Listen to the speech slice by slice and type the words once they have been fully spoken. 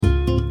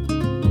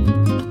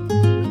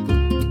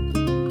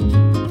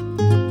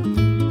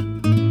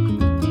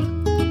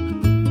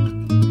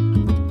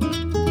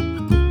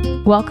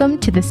Welcome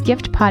to the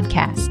Skift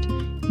Podcast,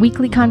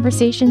 weekly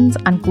conversations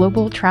on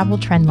global travel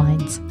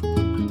trendlines.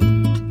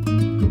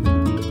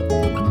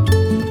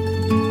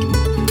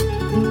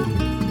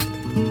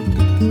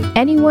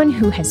 Anyone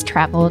who has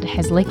traveled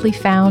has likely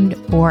found,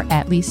 or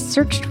at least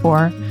searched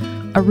for,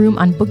 a room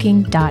on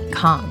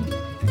Booking.com.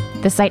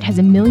 The site has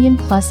 1 million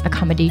plus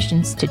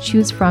accommodations to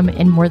choose from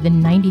in more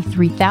than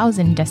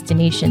 93,000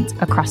 destinations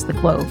across the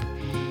globe.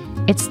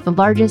 It's the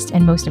largest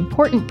and most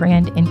important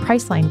brand in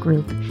Priceline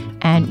Group,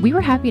 and we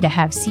were happy to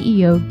have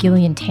CEO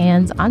Gillian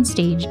Tans on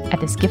stage at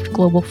the Skift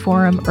Global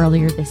Forum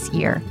earlier this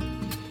year.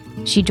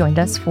 She joined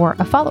us for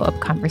a follow-up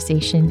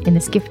conversation in the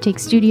Skift Take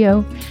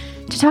Studio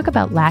to talk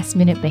about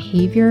last-minute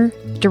behavior,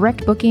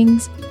 direct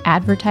bookings,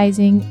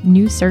 advertising,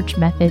 new search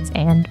methods,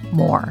 and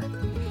more.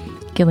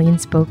 Gillian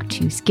spoke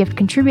to Skift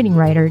contributing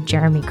writer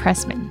Jeremy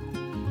Cressman.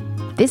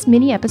 This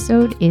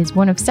mini-episode is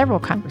one of several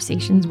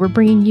conversations we're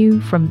bringing you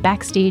from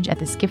backstage at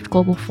the Skift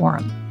Global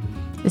Forum.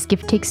 The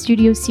Skift Take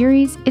Studio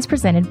Series is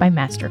presented by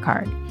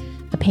Mastercard,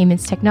 a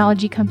payments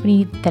technology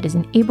company that is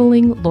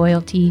enabling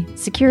loyalty,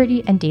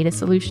 security, and data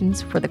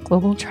solutions for the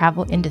global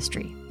travel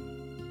industry.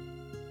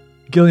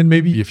 Gillian,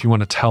 maybe if you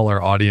want to tell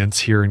our audience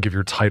here and give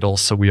your title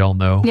so we all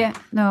know.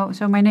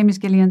 So my name is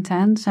Gillian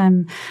Tans.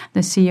 I'm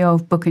the CEO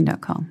of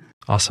Booking.com.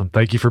 Awesome.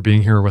 Thank you for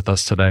being here with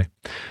us today.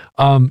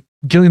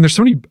 Gillian, there's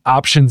so many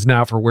options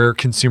now for where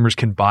consumers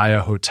can buy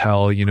a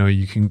hotel. You know,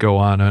 you can go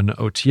on an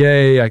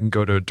OTA, I can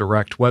go to a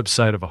direct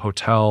website of a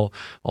hotel,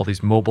 all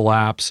these mobile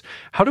apps.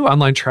 How do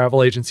online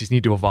travel agencies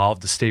need to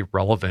evolve to stay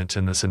relevant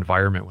in this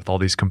environment with all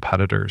these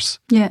competitors?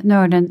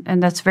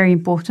 And that's very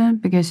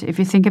important, because if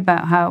you think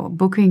about how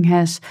Booking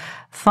has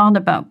thought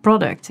about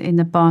product in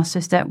the past,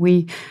 is that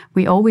we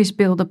always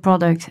build a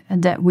product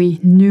that we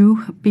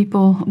knew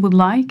people would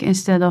like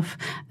instead of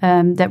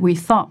that we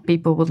thought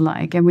people would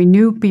like. And we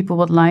knew people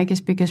would like is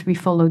because we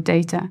follow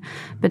data.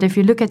 But if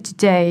you look at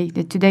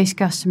today's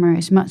customer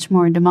is much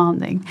more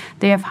demanding.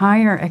 They have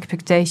higher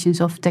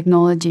expectations of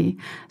technology.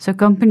 So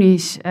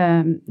companies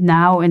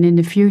now and in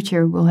the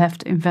future will have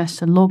to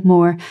invest a lot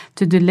more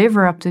to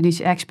deliver up to these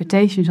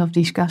expectations of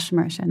these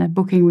customers. And at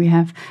Booking, we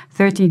have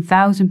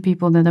 13,000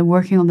 people that are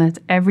working on that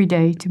every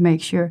day to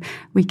make sure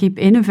we keep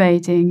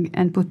innovating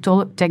and put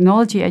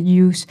technology at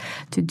use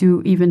to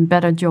do even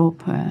better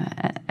job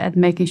at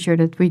making sure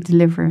that we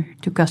deliver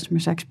to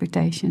customers'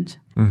 expectations.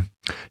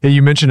 Yeah,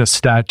 you mentioned a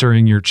stat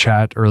during your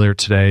chat earlier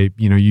today.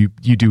 You know, you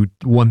do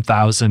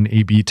 1,000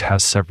 A/B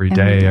tests every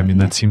day. I mean,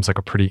 that seems like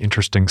a pretty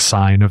interesting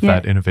sign of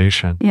that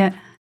innovation. Yeah.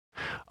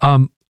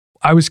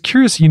 I was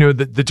curious, you know,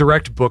 the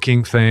direct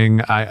booking thing,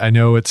 I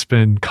know it's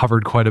been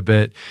covered quite a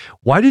bit.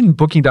 Why didn't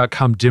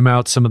Booking.com dim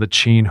out some of the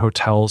chain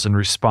hotels in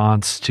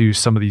response to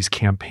some of these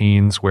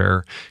campaigns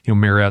where, you know,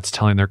 Marriott's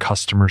telling their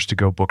customers to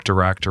go book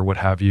direct or what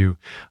have you?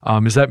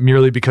 Is that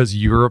merely because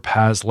Europe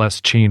has less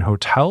chain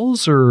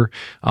hotels, or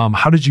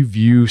how did you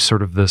view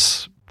sort of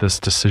this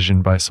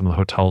decision by some of the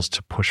hotels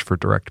to push for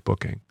direct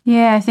booking?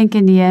 Yeah, I think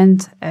in the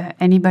end,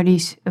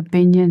 anybody's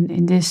opinion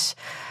in this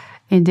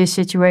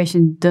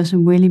situation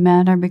doesn't really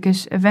matter,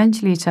 because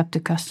eventually it's up to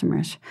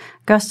customers.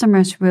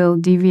 Customers will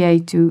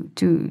deviate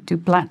to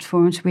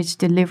platforms which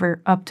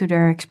deliver up to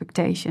their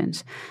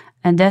expectations.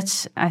 And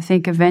that's, I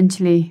think,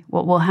 eventually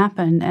what will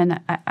happen. And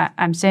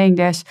I'm saying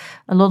there's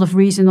a lot of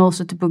reason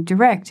also to book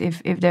direct.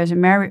 If there's a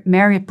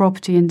Marriott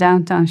property in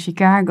downtown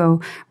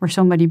Chicago where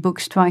somebody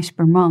books twice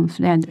per month,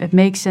 then it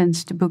makes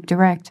sense to book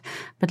direct.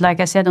 But like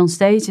I said on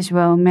stage as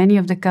well, many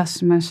of the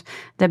customers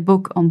that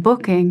book on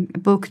Booking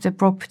book the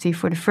property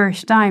for the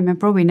first time, and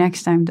probably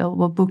next time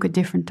will book a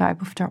different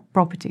type of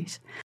properties.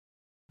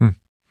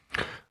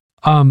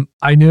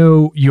 I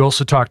know you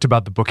also talked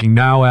about the Booking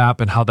Now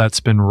app and how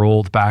that's been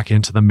rolled back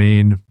into the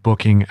main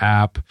Booking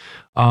app.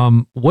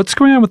 What's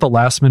going on with the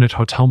last-minute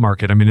hotel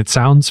market? I mean, it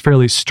sounds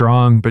fairly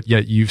strong, but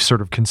yet you've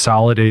sort of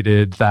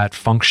consolidated that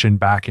function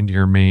back into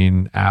your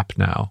main app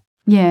now.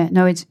 Yeah,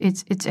 no,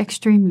 it's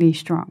extremely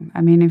strong.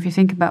 I mean, if you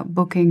think about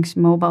Booking's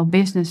mobile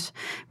business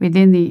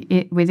within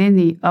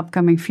the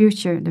upcoming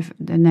future,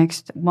 the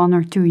next 1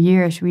 or 2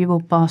 years, we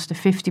will pass the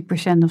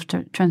 50%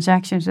 of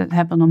transactions that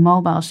happen on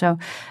mobile. So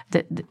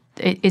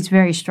it's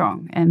very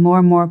strong, and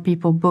more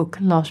people book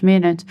last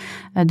minute.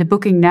 The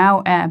Booking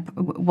Now app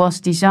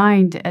was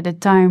designed at a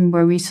time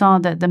where we saw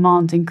that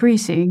demand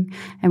increasing,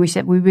 and we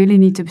said we really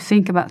need to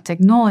think about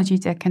technology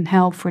that can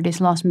help for this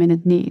last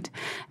minute need.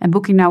 And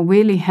Booking Now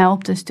really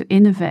helped us to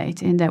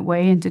innovate in that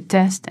way and to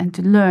test and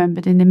to learn.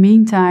 But in the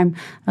meantime,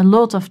 a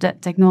lot of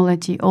that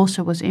technology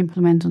also was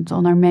implemented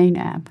on our main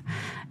app.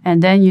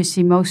 And then you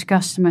see most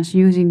customers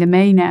using the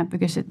main app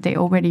because they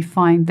already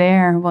find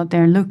there what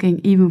they're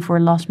looking, even for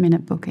last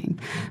minute booking.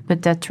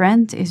 But that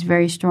trend is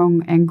very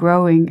strong and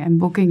growing, and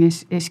Booking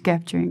is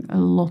capturing a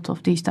lot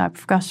of these type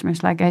of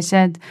customers. Like I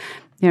said,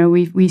 you know,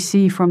 we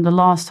see from the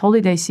last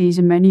holiday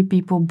season, many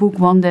people book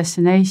one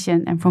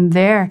destination, and from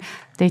there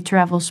they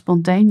travel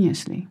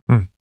spontaneously.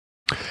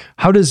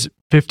 How does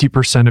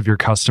 50% of your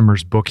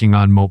customers booking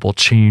on mobile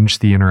change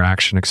the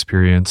interaction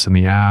experience in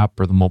the app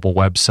or the mobile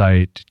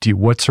website?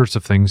 What sorts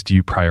of things do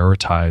you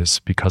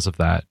prioritize because of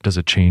that? Does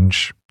it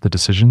change the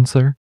decisions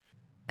there?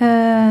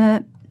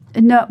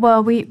 No,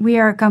 well, we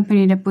are a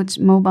company that puts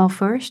mobile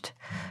first.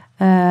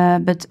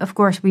 But of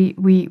course, we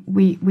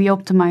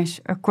optimize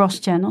across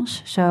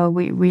channels. So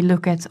we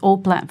look at all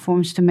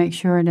platforms to make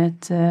sure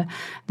that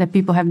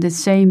people have the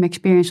same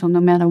experience on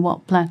no matter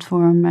what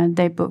platform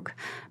they book.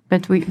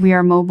 But we are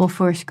a mobile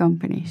first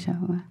company. So.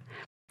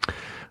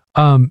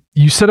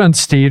 You said on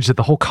stage that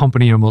the whole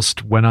company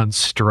almost went on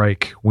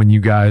strike when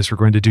you guys were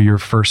going to do your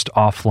first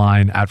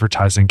offline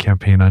advertising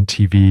campaign on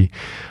TV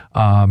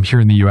here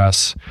in the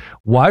US.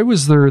 Why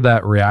was there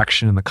that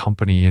reaction in the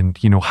company, and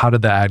how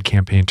did the ad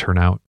campaign turn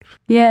out?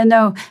 Yeah,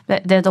 no,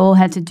 that all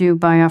had to do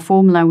by our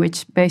formula,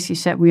 which basically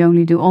said we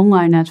only do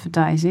online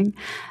advertising.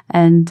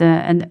 And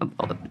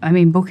I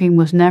mean, Booking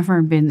was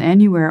never been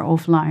anywhere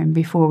offline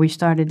before we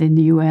started in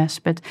the US.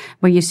 But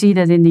when you see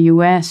that in the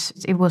US,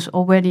 it was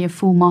already a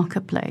full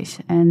marketplace.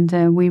 And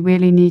we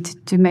really need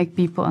to make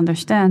people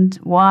understand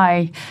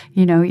why,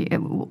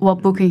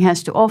 what Booking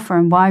has to offer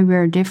and why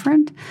we're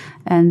different.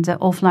 And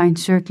offline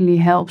certainly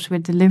helps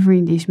with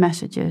delivering these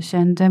messages.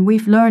 And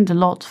we've learned a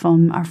lot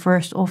from our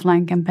first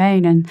offline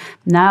campaign. And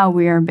now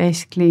we are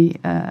basically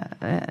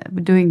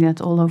doing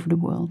that all over the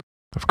world.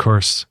 Of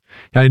course.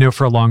 Yeah, I know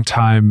for a long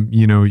time,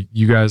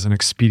 you guys in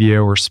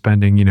Expedia were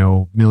spending,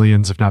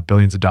 millions, if not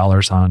billions of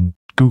dollars on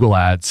Google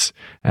ads.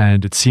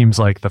 And it seems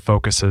like the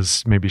focus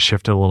has maybe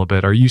shifted a little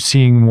bit. Are you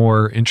seeing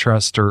more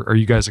interest, or are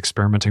you guys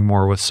experimenting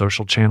more with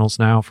social channels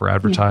now for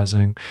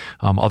advertising,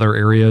 other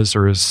areas,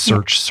 or is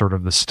search sort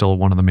of still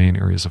one of the main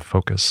areas of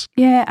focus?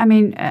 Yeah, I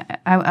mean,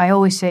 I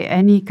always say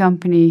any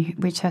company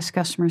which has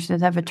customers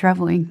that have a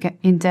travel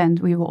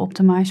intent, we will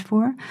optimize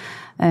for.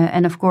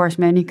 And of course,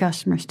 many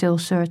customers still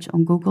search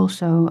on Google.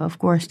 So, of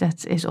course,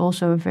 that is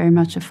also very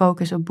much a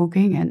focus of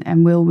Booking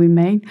and will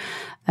remain.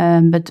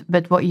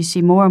 But what you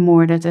see more and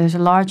more, that there's a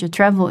larger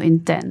travel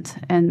intent,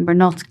 and we're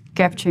not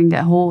capturing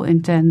that whole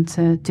intent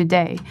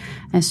today.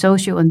 And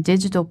social and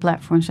digital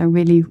platforms are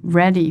really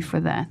ready for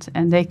that.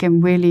 And they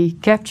can really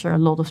capture a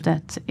lot of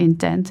that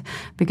intent,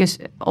 because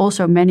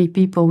also many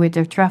people with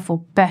their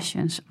travel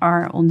passions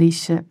are on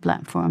these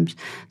platforms.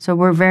 So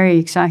we're very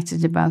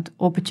excited about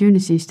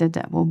opportunities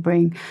that will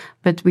bring.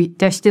 But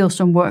there's still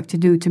some work to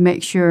do to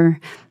make sure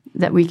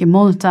that we can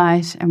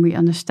monetize and we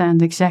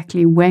understand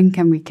exactly when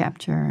can we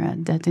capture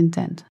that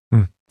intent.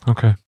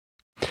 Okay.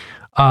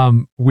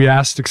 We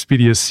asked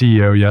Expedia's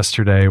CEO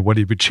yesterday what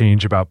he would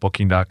change about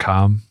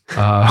Booking.com.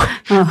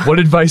 What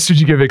advice would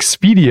you give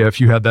Expedia if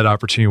you had that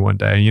opportunity one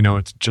day?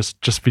 It's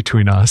just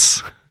between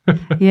us.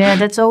 Yeah,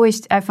 that's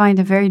always, I find,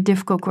 a very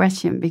difficult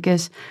question,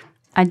 because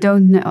I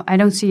don't know. I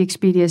don't see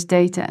Expedia's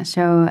data.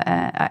 So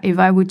if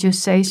I would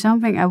just say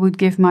something, I would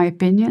give my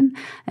opinion,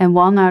 and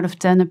 1 out of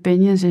 10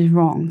 opinions is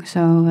wrong.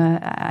 So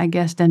I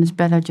guess then it's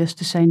better just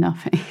to say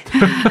nothing.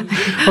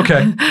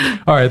 Okay.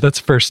 All right. That's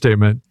a fair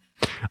statement.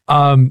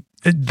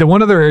 The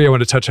one other area I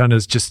want to touch on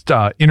is just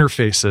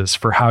interfaces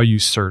for how you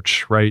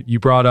search, right? You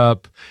brought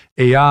up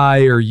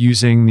AI, or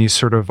using these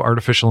sort of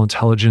artificial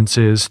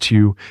intelligences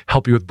to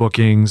help you with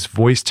bookings,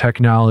 voice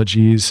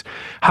technologies.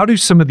 How do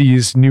some of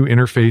these new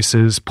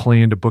interfaces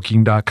play into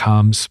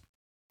Booking.com's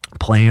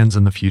plans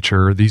in the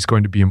future? Are these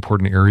going to be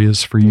important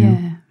areas for you?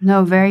 Yeah,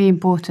 no, very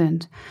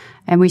important.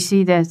 And we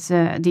see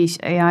that these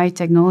AI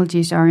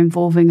technologies are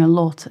evolving a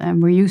lot,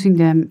 and we're using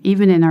them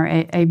even in our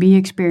A/B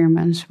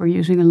experiments. We're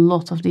using a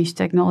lot of these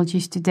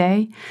technologies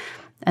today.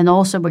 And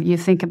also, what you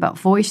think about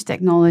voice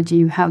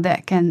technology, how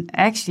that can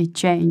actually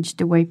change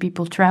the way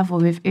people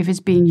travel if it's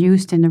being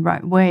used in the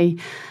right way.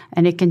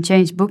 And it can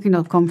change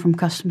Booking.com from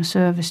customer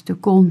service to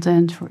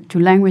content to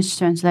language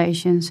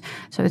translations.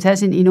 So it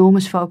has an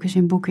enormous focus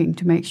in Booking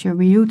to make sure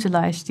we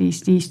utilize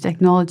these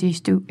technologies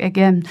to,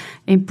 again,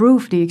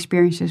 improve the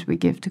experiences we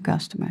give to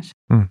customers.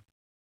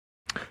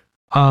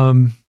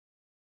 The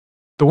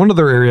one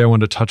other area I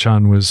wanted to touch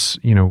on was,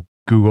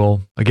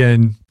 Google.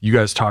 Again, you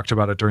guys talked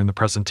about it during the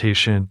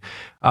presentation.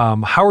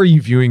 How are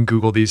you viewing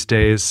Google these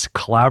days?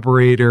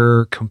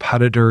 Collaborator,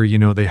 competitor,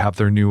 they have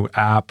their new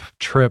app,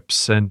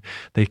 Trips, and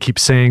they keep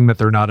saying that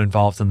they're not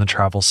involved in the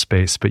travel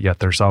space, but yet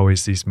there's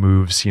always these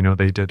moves.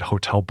 They did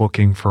hotel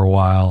booking for a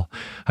while.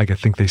 I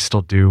think they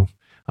still do.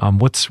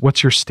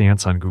 What's your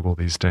stance on Google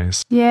these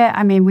days? Yeah,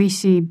 I mean, we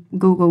see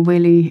Google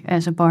really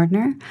as a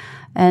partner.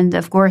 And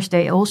of course,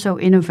 they also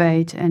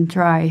innovate and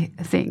try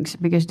things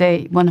because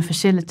they want to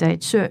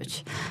facilitate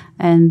search.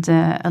 And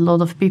a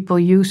lot of people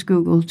use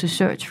Google to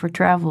search for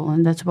travel.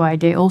 And that's why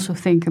they also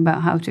think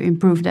about how to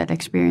improve that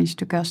experience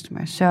to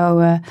customers.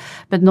 So,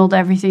 but not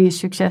everything is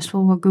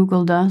successful what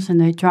Google does. And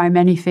they try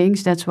many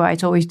things. That's why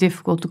it's always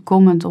difficult to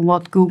comment on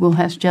what Google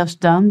has just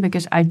done,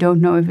 because I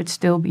don't know if it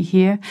still be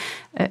here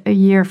a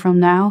year from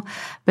now.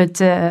 But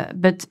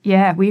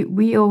yeah,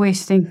 we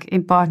always think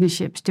in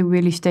partnerships to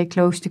really stay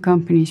close to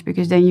companies,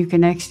 because then you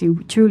can actually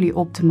truly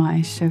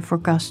optimize for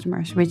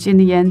customers, which in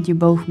the end you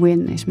both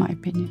win, is my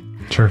opinion.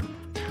 Sure.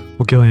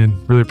 Well,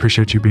 Gillian, really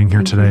appreciate you being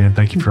here today, and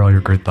thank you for all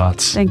your great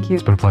thoughts. Thank you.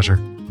 It's been a pleasure.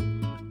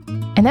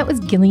 And that was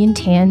Gillian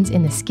Tans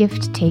in the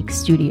Skift Take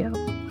Studio.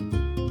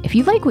 If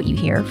you like what you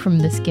hear from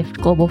the Skift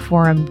Global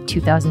Forum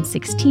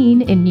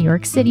 2016 in New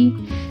York City,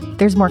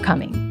 there's more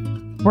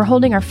coming. We're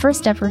holding our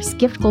first ever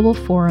Skift Global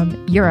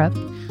Forum Europe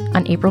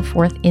on April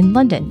 4th in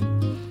London.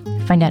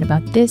 Find out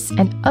about this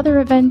and other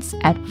events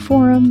at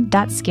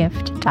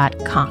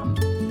forum.skift.com.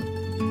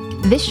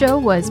 This show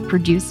was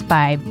produced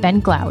by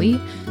Ben Glowy,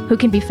 who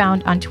can be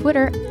found on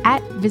Twitter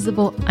at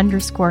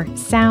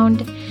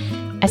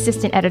visible_sound.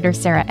 Assistant editor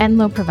Sarah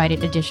Enlow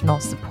provided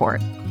additional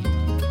support.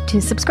 To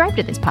subscribe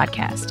to this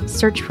podcast,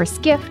 search for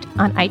Skift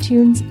on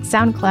iTunes,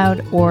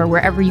 SoundCloud, or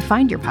wherever you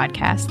find your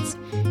podcasts.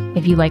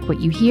 If you like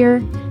what you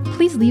hear,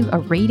 please leave a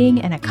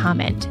rating and a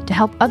comment to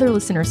help other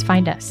listeners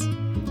find us.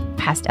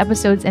 Past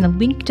episodes and a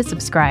link to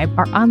subscribe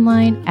are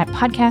online at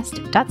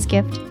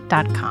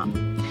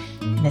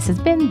podcast.skift.com. This has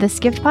been the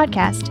Skift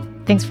Podcast.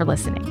 Thanks for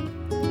listening.